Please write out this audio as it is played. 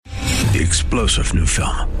The explosive new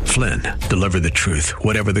film, Flynn, deliver the truth,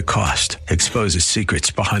 whatever the cost, exposes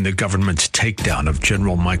secrets behind the government's takedown of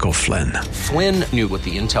General Michael Flynn. Flynn knew what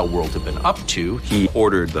the intel world had been up to. He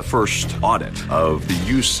ordered the first audit of the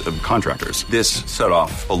use of contractors. This set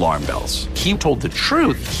off alarm bells. He told the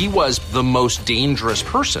truth. He was the most dangerous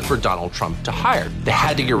person for Donald Trump to hire. They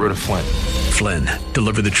had to get rid of Flynn. Flynn,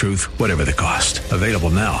 deliver the truth, whatever the cost. Available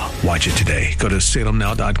now. Watch it today. Go to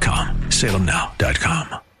salemnow.com.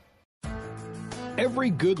 salemnow.com. Every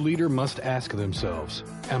good leader must ask themselves,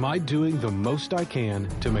 am I doing the most I can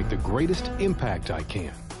to make the greatest impact I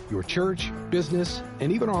can? Your church, business,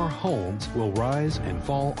 and even our homes will rise and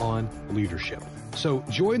fall on leadership. So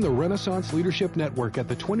join the Renaissance Leadership Network at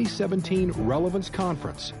the 2017 Relevance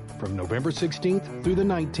Conference from November 16th through the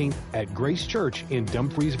 19th at Grace Church in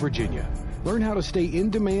Dumfries, Virginia. Learn how to stay in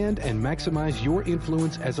demand and maximize your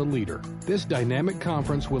influence as a leader. This dynamic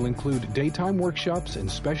conference will include daytime workshops and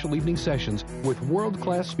special evening sessions with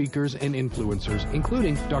world-class speakers and influencers,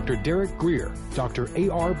 including Dr. Derek Greer, Dr.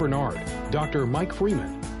 A.R. Bernard, Dr. Mike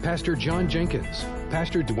Freeman, Pastor John Jenkins,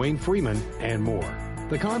 Pastor Dwayne Freeman, and more.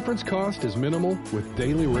 The conference cost is minimal with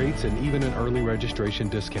daily rates and even an early registration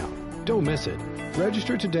discount. Don't miss it.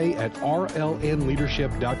 Register today at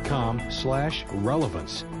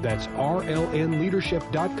rlnleadership.com/relevance. That's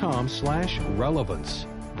rlnleadership.com/relevance.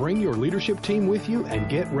 Bring your leadership team with you and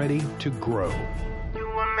get ready to grow. You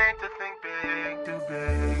were meant to think big, too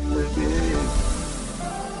big, too big.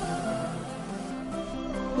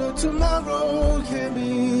 But tomorrow can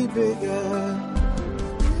be bigger.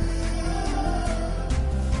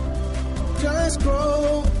 Just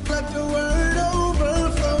grow, let the word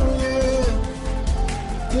overflow, yeah.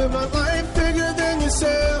 Live a life bigger than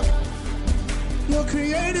yourself. You're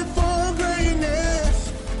created for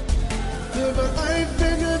greatness. Live a life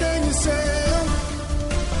bigger than yourself.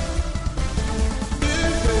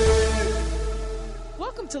 Live big.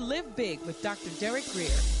 Welcome to Live Big with Dr. Derek Greer,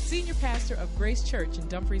 Senior Pastor of Grace Church in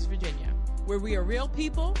Dumfries, Virginia, where we are real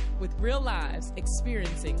people with real lives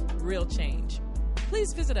experiencing real change.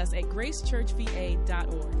 Please visit us at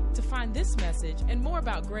gracechurchva.org to find this message and more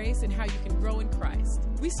about grace and how you can grow in Christ.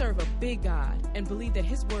 We serve a big God and believe that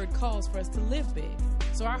His Word calls for us to live big.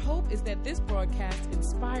 So our hope is that this broadcast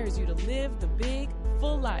inspires you to live the big,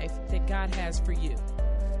 full life that God has for you.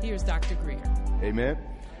 Here's Dr. Greer. Amen.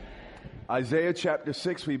 Isaiah chapter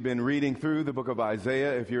 6, we've been reading through the book of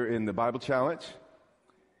Isaiah if you're in the Bible Challenge.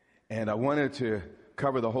 And I wanted to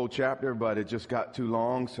cover the whole chapter, but it just got too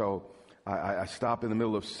long, so I stopped in the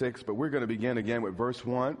middle of 6, but we're going to begin again with verse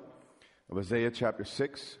 1 of Isaiah chapter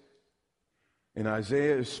 6. And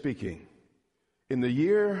Isaiah is speaking. In the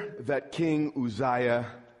year that King Uzziah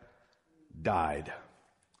died.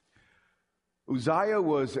 Uzziah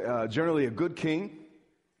was generally a good king,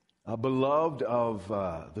 beloved of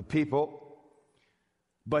the people,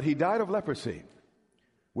 but he died of leprosy.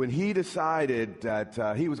 When he decided that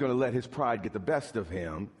he was going to let his pride get the best of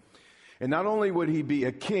him, and not only would he be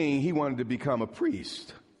a king, he wanted to become a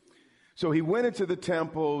priest. So he went into the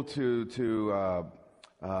temple to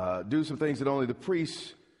do some things that only the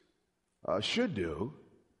priests should do.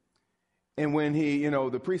 And when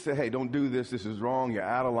the priest said, hey, don't do this. This is wrong. You're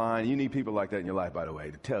out of line. You need people like that in your life, by the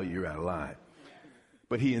way, to tell you you're out of line.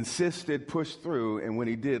 But he insisted, pushed through, and when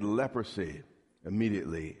he did, leprosy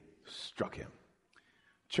immediately struck him.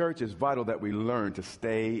 Church, it's vital that we learn to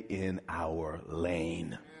stay in our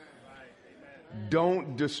lane.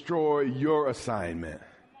 Don't destroy your assignment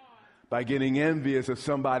by getting envious of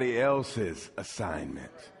somebody else's assignment.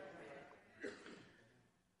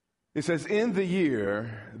 It says, in the year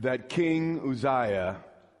that King Uzziah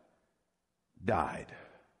died.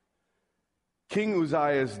 King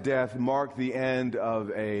Uzziah's death marked the end of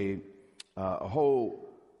a whole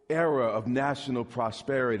era of national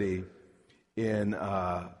prosperity in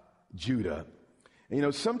Judah.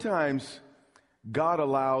 And sometimes God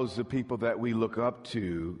allows the people that we look up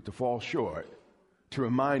to fall short to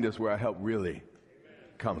remind us where our help really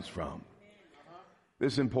comes from.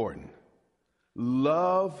 This is important.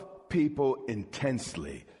 Love people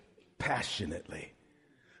intensely, passionately,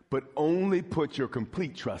 but only put your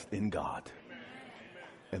complete trust in God.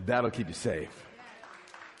 And that'll keep you safe.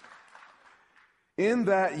 In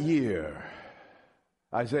that year,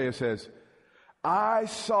 Isaiah says, I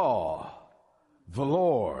saw the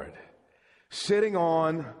Lord sitting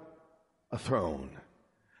on a throne.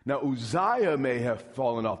 Now, Uzziah may have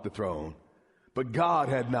fallen off the throne, but God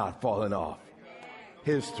had not fallen off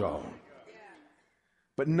his throne.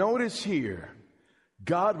 But notice here,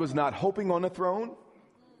 God was not hoping on the throne.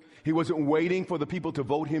 He wasn't waiting for the people to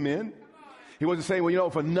vote him in. He wasn't saying, well,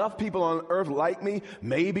 if enough people on earth like me,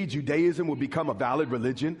 maybe Judaism would become a valid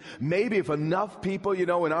religion. Maybe if enough people,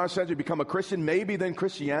 in our century become a Christian, maybe then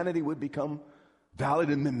Christianity would become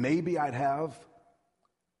valid and then maybe I'd have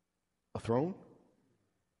a throne.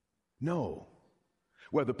 No.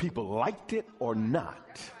 Whether people liked it or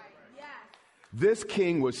not, this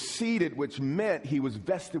king was seated, which meant he was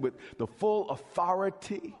vested with the full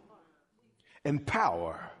authority and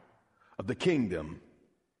power of the kingdom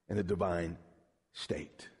and the divine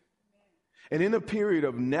state. And in a period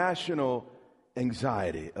of national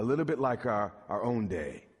anxiety, a little bit like our own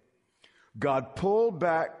day, God pulled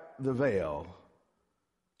back the veil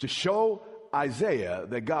to show Isaiah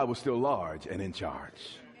that God was still large and in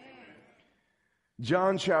charge.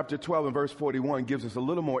 John chapter 12 and verse 41 gives us a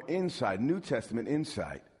little more insight, New Testament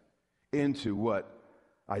insight, into what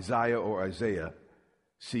Isaiah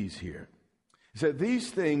sees here. He said,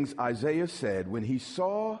 these things Isaiah said when he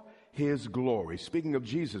saw his glory, speaking of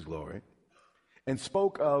Jesus' glory, and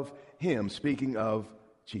spoke of him, speaking of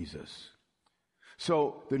Jesus.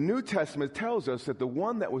 So the New Testament tells us that the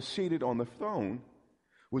one that was seated on the throne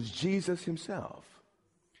was Jesus himself.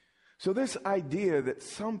 So this idea that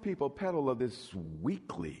some people peddle of this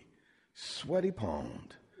weakly,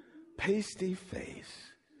 sweaty-palmed, pasty face,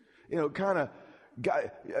 kind of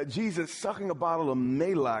Jesus sucking a bottle of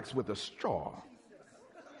Maalox with a straw.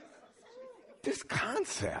 This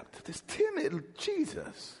concept, this timid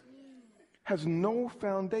Jesus, has no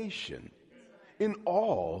foundation in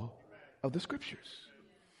all of the scriptures.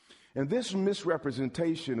 And this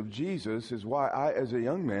misrepresentation of Jesus is why I, as a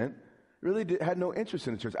young man, really had no interest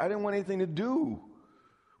in the church. I didn't want anything to do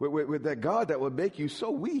with that God that would make you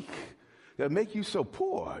so weak, that would make you so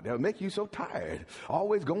poor, that would make you so tired,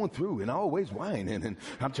 always going through and always whining. And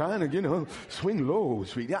I'm trying to, swing low,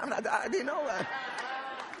 sweet.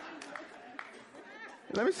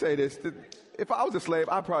 Let me say this. If I was a slave,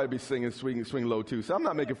 I'd probably be singing swing low too. So I'm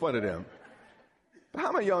not making fun of them. But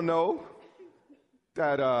how many of y'all know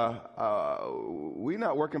that we're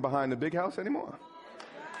not working behind the big house anymore?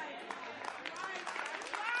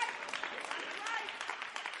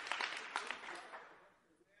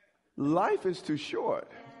 Life is too short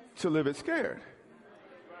to live it scared.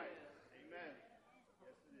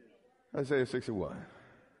 Isaiah 61.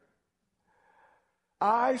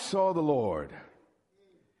 I saw the Lord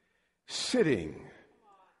sitting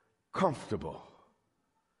comfortable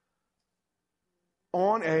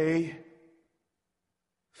on a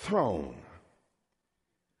throne.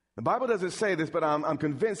 The Bible doesn't say this, but I'm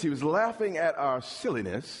convinced he was laughing at our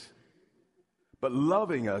silliness, but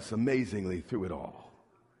loving us amazingly through it all.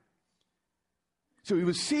 So he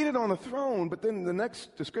was seated on the throne, but then the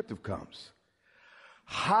next descriptive comes.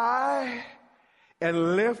 High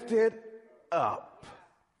and lifted up.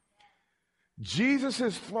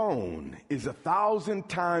 Jesus' throne is 1,000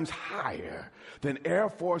 times higher than Air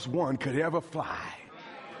Force One could ever fly.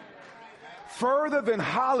 Further than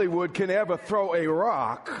Hollywood can ever throw a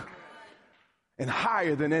rock, and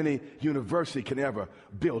higher than any university can ever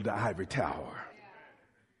build the ivory tower.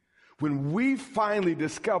 When we finally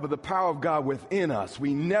discover the power of God within us,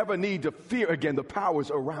 we never need to fear again the powers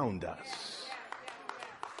around us.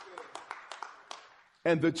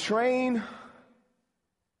 And the train,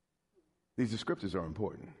 these descriptors are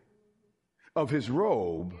important, of his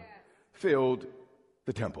robe filled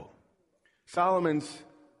the temple. Solomon's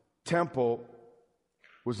temple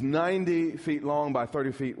was 90 feet long by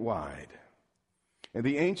 30 feet wide. And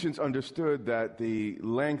the ancients understood that the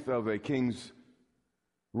length of a king's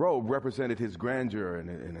robe represented his grandeur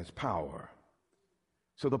and his power.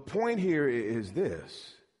 So the point here is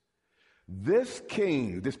this. This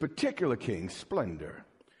king, this particular king's splendor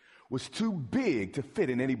was too big to fit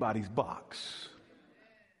in anybody's box.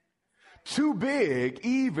 Too big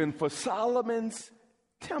even for Solomon's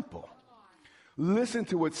temple. Listen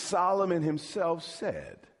to what Solomon himself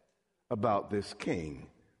said about this king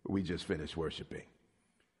we just finished worshiping.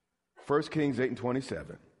 1 Kings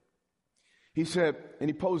 8:27. He said, and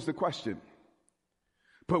he posed the question,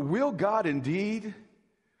 but will God indeed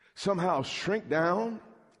somehow shrink down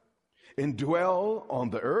and dwell on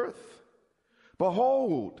the earth?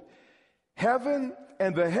 Behold, heaven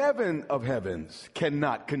and the heaven of heavens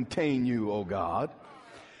cannot contain you, O God.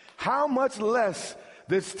 How much less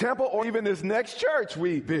this temple or even this next church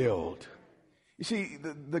we build? You see,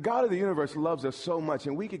 the God of the universe loves us so much,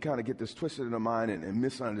 and we can kind of get this twisted in our mind and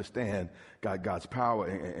misunderstand God's power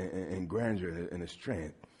and grandeur and his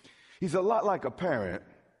strength. He's a lot like a parent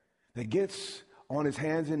that gets on his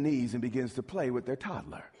hands and knees and begins to play with their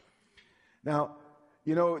toddler. Now,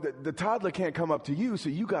 the toddler can't come up to you, so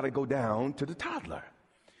you got to go down to the toddler.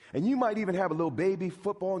 And you might even have a little baby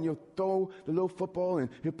football and you'll throw the little football and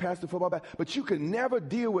he'll pass the football back. But you can never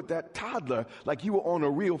deal with that toddler like you were on a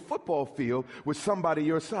real football field with somebody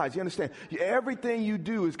your size. You understand? Everything you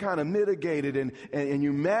do is kind of mitigated and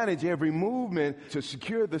you manage every movement to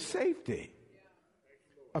secure the safety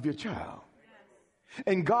of your child.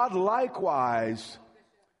 And God likewise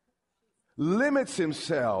limits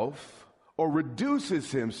himself or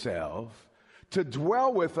reduces himself to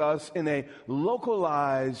dwell with us in a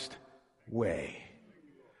localized way.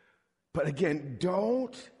 But again,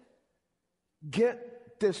 don't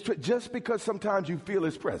get this just because sometimes you feel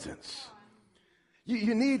his presence.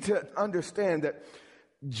 You need to understand that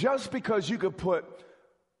just because you could put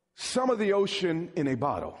some of the ocean in a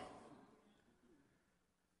bottle,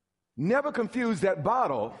 never confuse that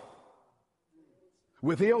bottle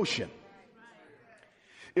with the ocean.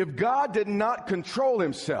 If God did not control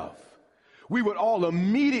himself, we would all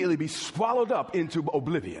immediately be swallowed up into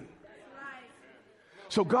oblivion.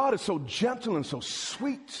 So God is so gentle and so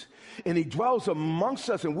sweet, and he dwells amongst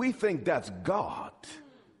us, and we think that's God.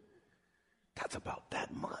 That's about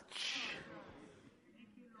that much.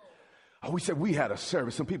 Oh, we said we had a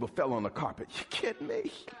service. Some people fell on the carpet. You kidding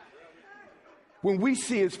me? When we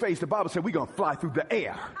see his face, the Bible said we're going to fly through the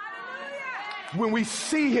air. When we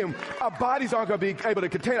see him, our bodies aren't going to be able to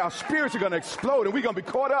contain it. Our spirits are going to explode, and we're going to be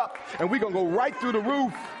caught up, and we're going to go right through the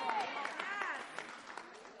roof.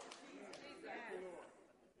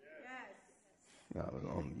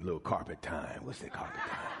 On little carpet time. What's that carpet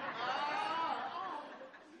time?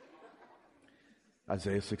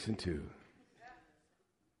 Isaiah 6:2.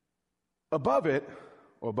 Above it,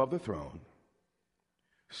 or above the throne,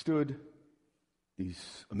 stood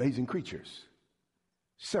these amazing creatures,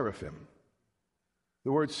 seraphim.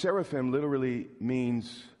 The word seraphim literally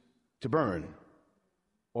means to burn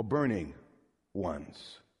or burning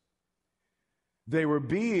ones. They were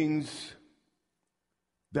beings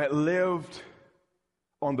that lived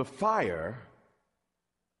on the fire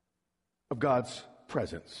of God's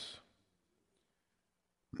presence.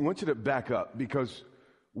 I want you to back up because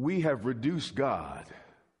we have reduced God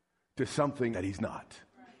to something that he's not.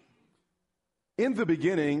 In the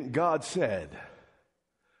beginning, God said,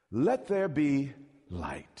 "Let there be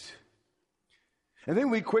light." And then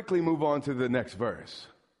we quickly move on to the next verse.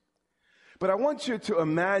 But I want you to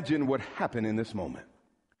imagine what happened in this moment.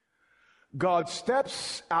 God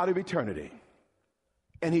steps out of eternity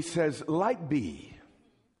and he says, "Light be."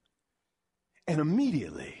 And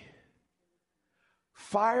immediately,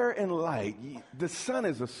 fire and light, the sun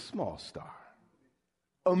is a small star.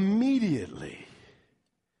 Immediately,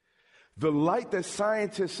 the light that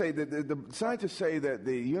scientists say that the scientists say that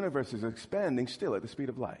the universe is expanding still at the speed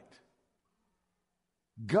of light.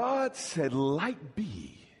 God said, "Light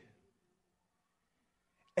be."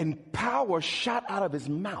 And power shot out of his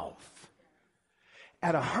mouth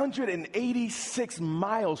at 186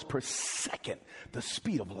 miles per second, the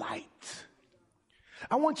speed of light.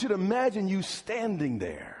 I want you to imagine you standing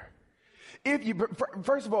there.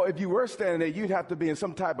 First of all, if you were standing there, you'd have to be in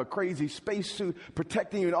some type of crazy spacesuit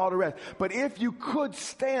protecting you and all the rest. But if you could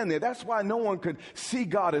stand there, that's why no one could see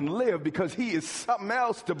God and live, because he is something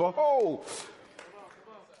else to behold.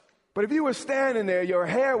 But if you were standing there, your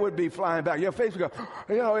hair would be flying back. Your face would go,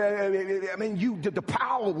 I mean, the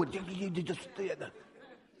power would, you just,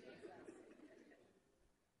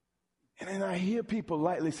 and then I hear people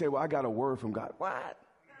lightly say, "Well, I got a word from God." What?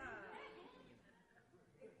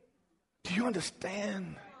 Do you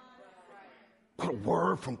understand what a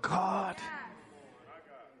word from God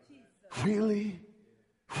really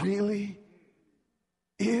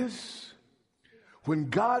is?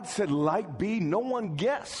 When God said, "Light be," no one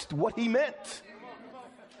guessed what he meant.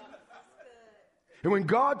 And when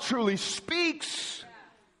God truly speaks,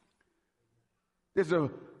 there's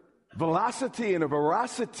a velocity and a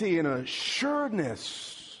veracity and a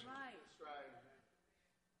sureness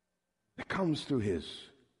that comes through his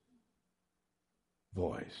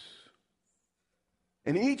voice.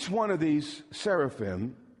 And each one of these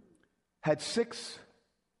seraphim had 6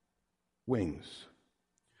 wings,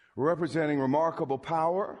 representing remarkable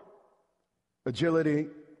power, agility,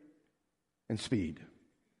 and speed.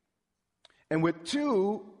 And with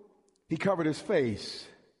 2, he covered his face.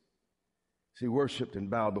 He worshiped and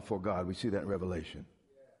bowed before God. We see that in Revelation.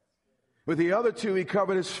 With the other 2, he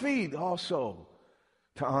covered his feet also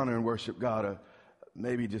to honor and worship God.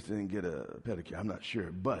 Maybe he just didn't get a pedicure. I'm not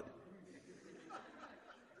sure. But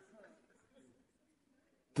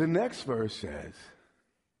the next verse says,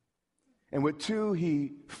 and with 2,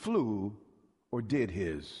 he flew or did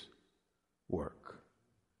his work.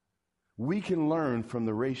 We can learn from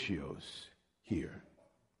the ratios here.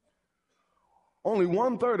 only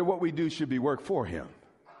 1/3 of what we do should be work for him.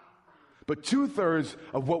 But 2/3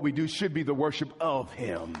 of what we do should be the worship of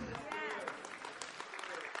him.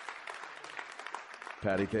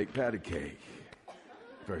 Patty cake.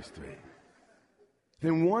 Verse 3.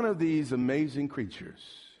 Then one of these amazing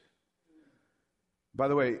creatures. By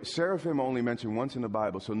the way, seraphim only mentioned once in the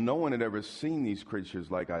Bible, so no one had ever seen these creatures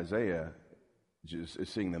like Isaiah just is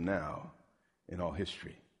seeing them now in all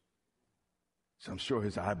history. So I'm sure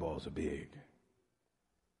his eyeballs are big.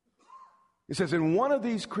 It says, and one of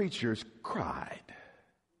these creatures cried,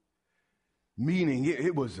 meaning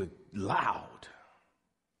it was loud.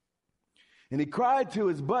 And he cried to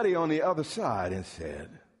his buddy on the other side and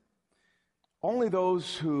said, only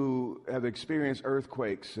those who have experienced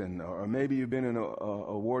earthquakes or maybe you've been in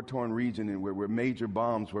a war-torn region where major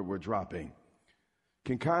bombs were dropping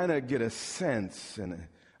can kind of get a sense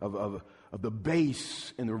of the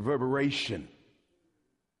bass and the reverberation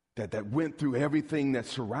that went through everything that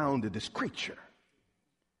surrounded this creature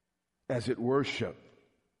as it worshiped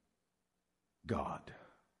God.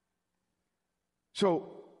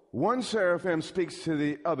 So one seraphim speaks to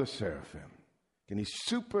the other seraphim, and these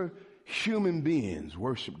superhuman beings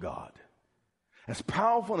worship God. As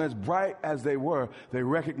powerful and as bright as they were, they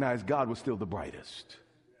recognized God was still the brightest.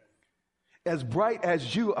 As bright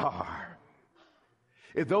as you are,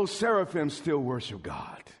 if those seraphim still worship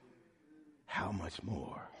God, how much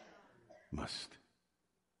more must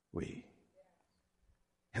we?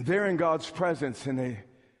 And they're in God's presence, and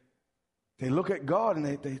they look at God, and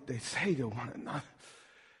they say to one another,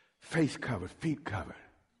 face covered, feet covered.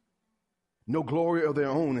 No glory of their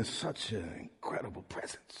own in such an incredible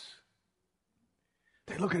presence.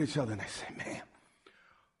 They look at each other and they say, man,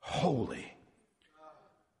 holy,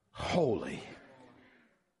 holy,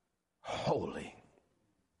 holy.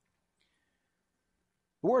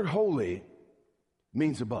 The word holy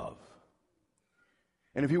means above.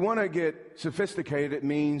 And if you want to get sophisticated, it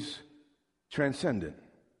means transcendent.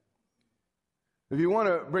 If you want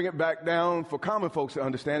to bring it back down for common folks to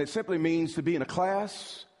understand, it simply means to be in a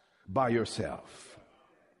class by yourself.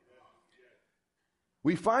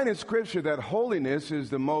 We find in Scripture that holiness is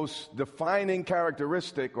the most defining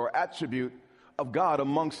characteristic or attribute of God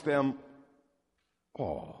amongst them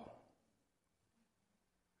all.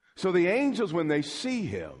 So the angels, when they see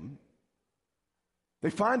him, they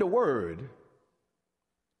find a word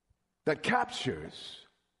that captures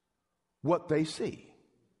what they see.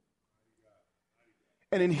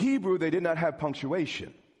 And in Hebrew, they did not have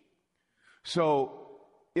punctuation. So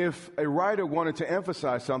if a writer wanted to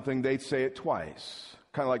emphasize something, they'd say it twice.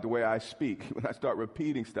 Kind of like the way I speak. When I start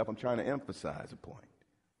repeating stuff, I'm trying to emphasize a point.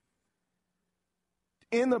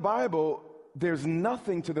 In the Bible, there's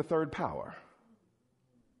nothing to the third power.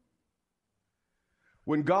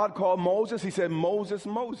 When God called Moses, he said, Moses,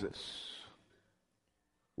 Moses.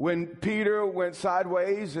 When Peter went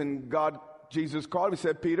sideways and Jesus called him, he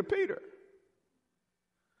said, Peter, Peter.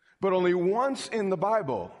 But only once in the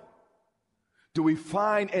Bible do we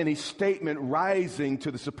find any statement rising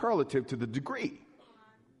to the superlative, to the degree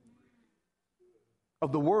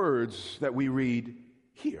of the words that we read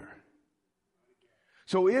here.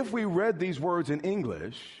 So if we read these words in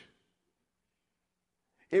English,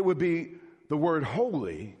 it would be the word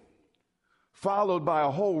holy followed by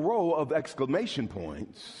a whole row of exclamation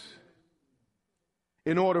points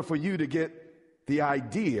in order for you to get the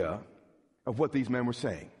idea of what these men were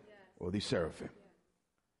saying, or these seraphim.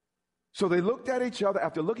 So they looked at each other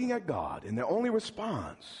after looking at God, and their only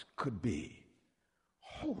response could be,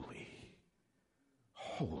 holy,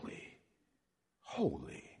 holy,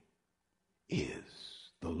 holy is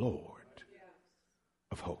the Lord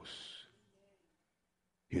of hosts.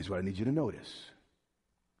 Here's what I need you to notice.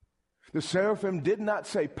 The seraphim did not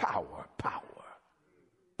say power, power,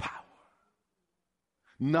 power.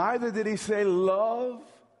 Neither did he say love,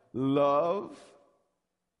 love,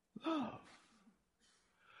 love.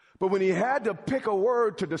 But when he had to pick a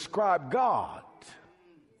word to describe God,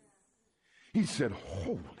 he said,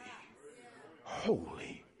 holy,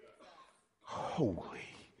 holy, holy.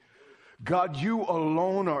 God, you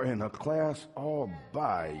alone are in a class all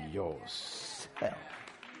by yourself.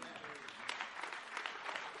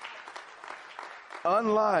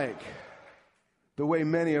 Unlike the way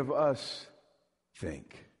many of us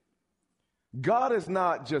think, God is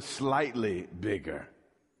not just slightly bigger,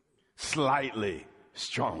 slightly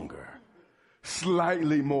stronger,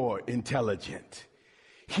 slightly more intelligent.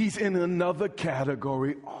 He's in another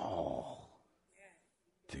category all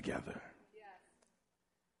together.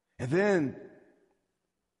 And then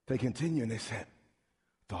they continue and they said,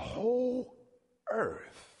 the whole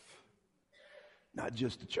earth, not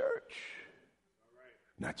just the church,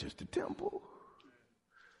 not just the temple,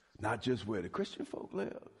 not just where the Christian folk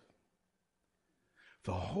live.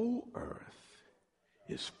 The whole earth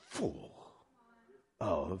is full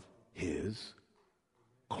of his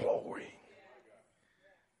glory.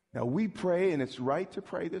 Now we pray, and it's right to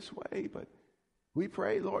pray this way, but we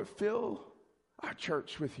pray, Lord, fill our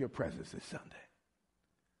church with your presence this Sunday.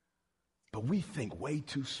 But we think way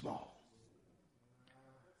too small.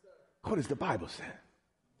 What does the Bible say?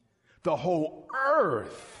 The whole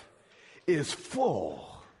earth is full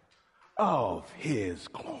of his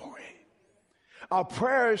glory. Our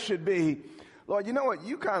prayer should be, Lord, you know what?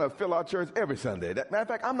 You kind of fill our church every Sunday. Matter of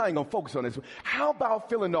fact, I'm not even going to focus on this. How about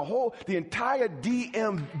filling the entire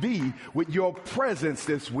DMV with your presence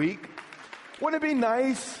this week? Wouldn't it be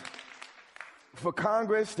nice for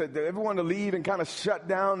Congress to everyone to leave and kind of shut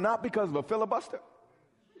down, not because of a filibuster,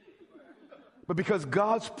 but because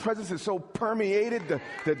God's presence is so permeated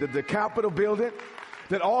the Capitol building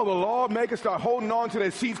that all the lawmakers start holding on to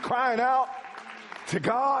their seats, crying out to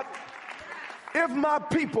God? If my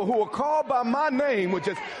people who are called by my name would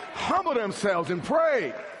just humble themselves and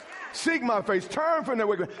pray, seek my face, turn from their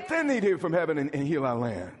wicked, then they'd hear from heaven and heal our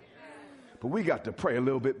land. But we got to pray a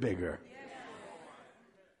little bit bigger.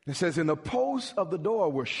 It says, and the posts of the door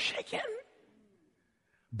were shaken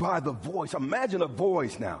by the voice. Imagine a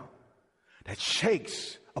voice now that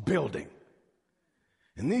shakes a building.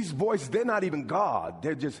 And these voices, they're not even God.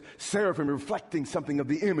 They're just seraphim reflecting something of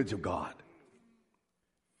the image of God.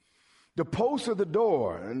 The posts of the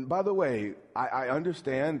door, and by the way, I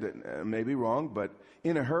understand, that may be wrong, but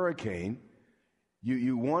in a hurricane,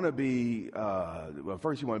 you want to be, well,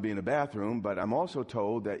 first you want to be in the bathroom, but I'm also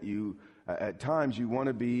told that at times you want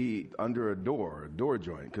to be under a door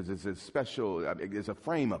joint, because it's a special, there's a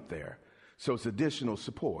frame up there. So it's additional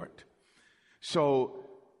support. So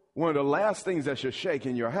one of the last things that should shake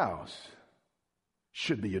in your house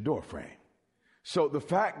should be your door frame. So the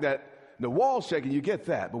fact that the wall's shaking, you get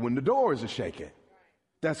that. But when the doors are shaking,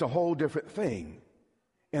 that's a whole different thing.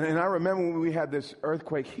 And I remember when we had this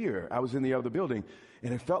earthquake here, I was in the other building,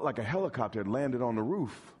 and it felt like a helicopter had landed on the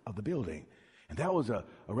roof of the building. And that was a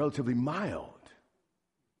relatively mild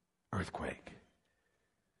earthquake.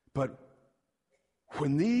 But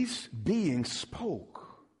when these beings spoke,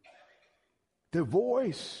 their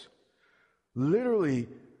voice literally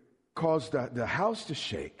caused the house to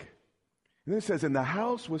shake. And then it says, and the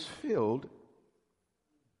house was filled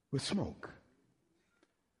with smoke.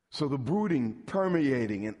 So the brooding,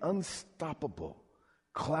 permeating, and unstoppable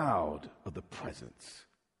cloud of the presence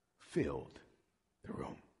filled the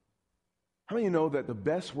room. How many of you know that the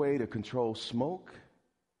best way to control smoke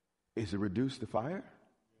is to reduce the fire?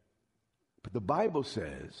 But the Bible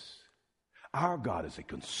says our God is a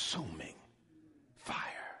consuming fire,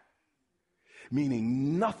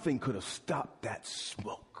 meaning nothing could have stopped that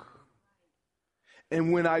smoke.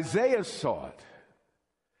 And when Isaiah saw it,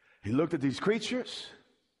 he looked at these creatures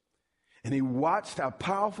and he watched how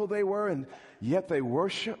powerful they were, and yet they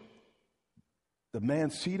worshiped the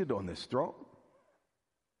man seated on this throne.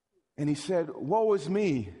 And he said, woe is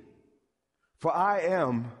me, for I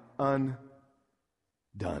am undone.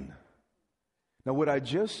 Now, what I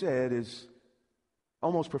just said is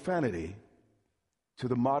almost profanity to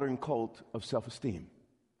the modern cult of self-esteem.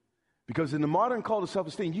 Because in the modern cult of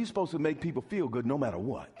self-esteem, you're supposed to make people feel good no matter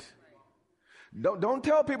what. Don't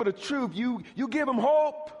tell people the truth. You give them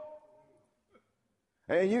hope.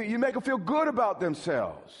 And you make them feel good about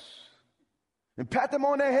themselves. And pat them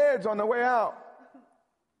on their heads on the way out.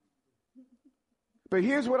 But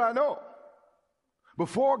here's what I know.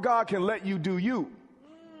 Before God can let you do you,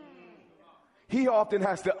 he often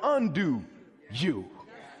has to undo you.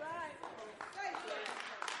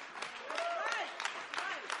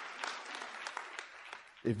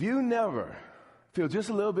 If you never feel just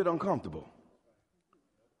a little bit uncomfortable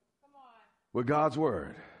with God's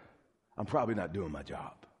word, I'm probably not doing my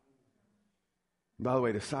job. By the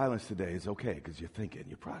way, the silence today is okay because you're thinking,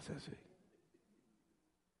 you're processing.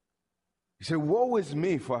 You say, woe is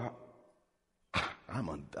me, for I'm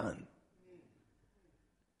undone.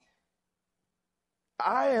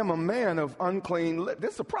 I am a man of unclean lips.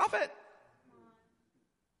 This is a prophet.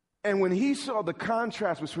 And when he saw the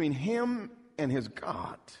contrast between him and his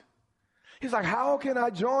God, he's like, how can I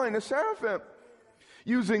join the seraphim?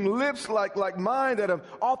 Using lips like mine that have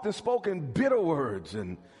often spoken bitter words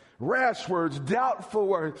and rash words, doubtful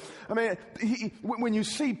words. I mean, when you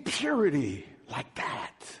see purity like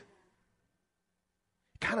that,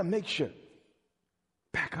 it kind of makes you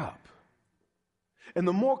back up. And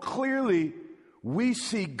the more clearly we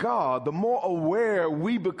see God, the more aware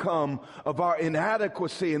we become of our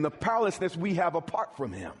inadequacy and the powerlessness we have apart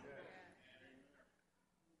from him.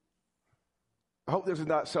 I hope this is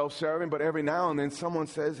not self-serving, but every now and then someone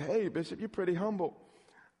says, hey, Bishop, you're pretty humble.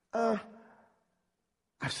 I've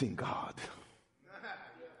seen God.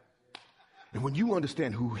 And when you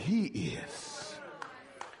understand who he is,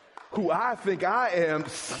 who I think I am,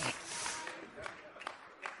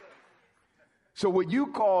 so what you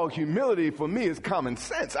call humility for me is common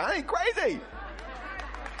sense. I ain't crazy.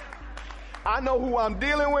 I know who I'm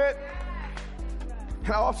dealing with,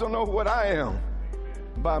 and I also know what I am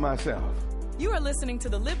by myself. You are listening to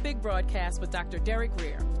the Live Big broadcast with Dr. Derek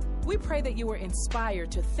Grier. We pray that you are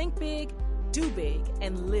inspired to think big, do big,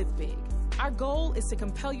 and live big. Our goal is to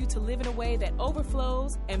compel you to live in a way that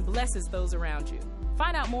overflows and blesses those around you.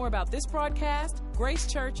 Find out more about this broadcast, Grace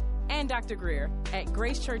Church, and Dr. Grier at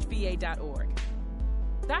gracechurchva.org.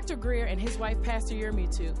 Dr. Grier and his wife, Pastor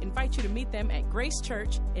Yermutu, invite you to meet them at Grace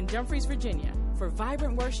Church in Dumfries, Virginia, for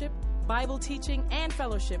vibrant worship, Bible teaching, and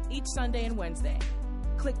fellowship each Sunday and Wednesday.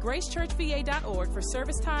 Click gracechurchva.org for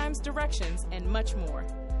service times, directions, and much more.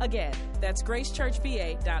 Again, that's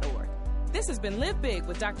gracechurchva.org. This has been Live Big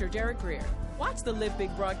with Dr. Derek Grier. Watch the Live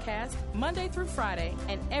Big broadcast Monday through Friday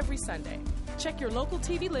and every Sunday. Check your local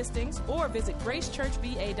TV listings or visit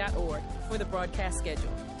gracechurchva.org for the broadcast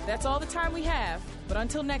schedule. That's all the time we have, but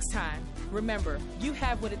until next time, remember, you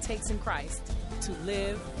have what it takes in Christ to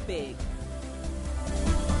live big.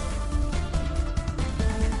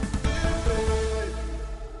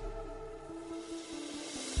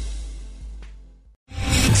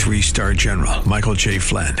 Three-star General Michael J.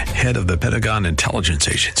 Flynn, head of the Pentagon Intelligence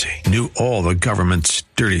Agency, knew all the government's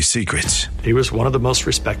dirty secrets. He was one of the most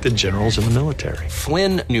respected generals in the military.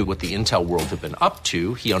 Flynn knew what the intel world had been up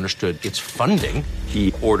to. He understood its funding.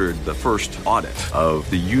 He ordered the first audit of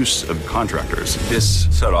the use of contractors. This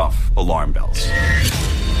set off alarm bells.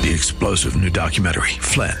 The explosive new documentary,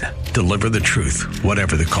 Flynn, Deliver the Truth,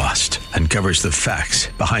 Whatever the Cost, uncovers the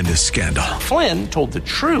facts behind this scandal. Flynn told the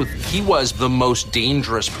truth. He was the most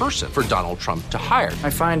dangerous person for Donald Trump to hire. I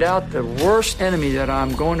find out the worst enemy that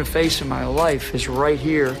I'm going to face in my life is right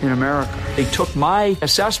here in America. They took my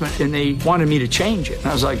assessment and they wanted me to change it. And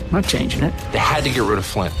I was like, I'm not changing it. They had to get rid of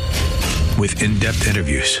Flynn. With in-depth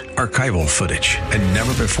interviews, archival footage, and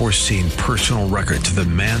never-before-seen personal records of the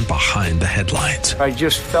man behind the headlines. I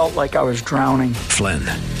just felt like I was drowning. Flynn,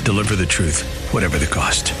 Deliver the Truth, Whatever the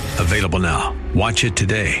Cost. Available now. Watch it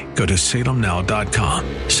today. Go to salemnow.com.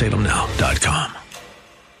 salemnow.com.